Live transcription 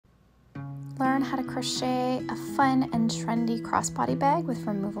learn how to crochet a fun and trendy crossbody bag with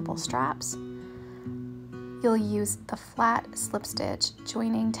removable straps. You'll use the flat slip stitch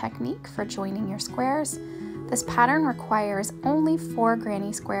joining technique for joining your squares. This pattern requires only 4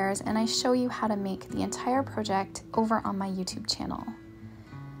 granny squares, and I show you how to make the entire project over on my YouTube channel.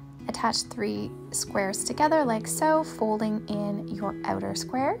 Attach 3 squares together like so, folding in your outer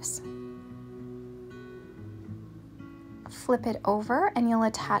squares. Flip it over and you'll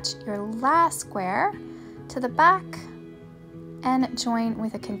attach your last square to the back and join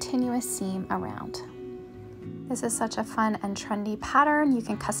with a continuous seam around. This is such a fun and trendy pattern. You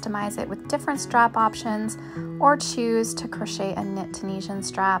can customize it with different strap options or choose to crochet a knit Tunisian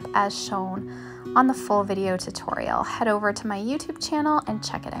strap as shown on the full video tutorial. Head over to my YouTube channel and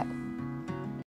check it out.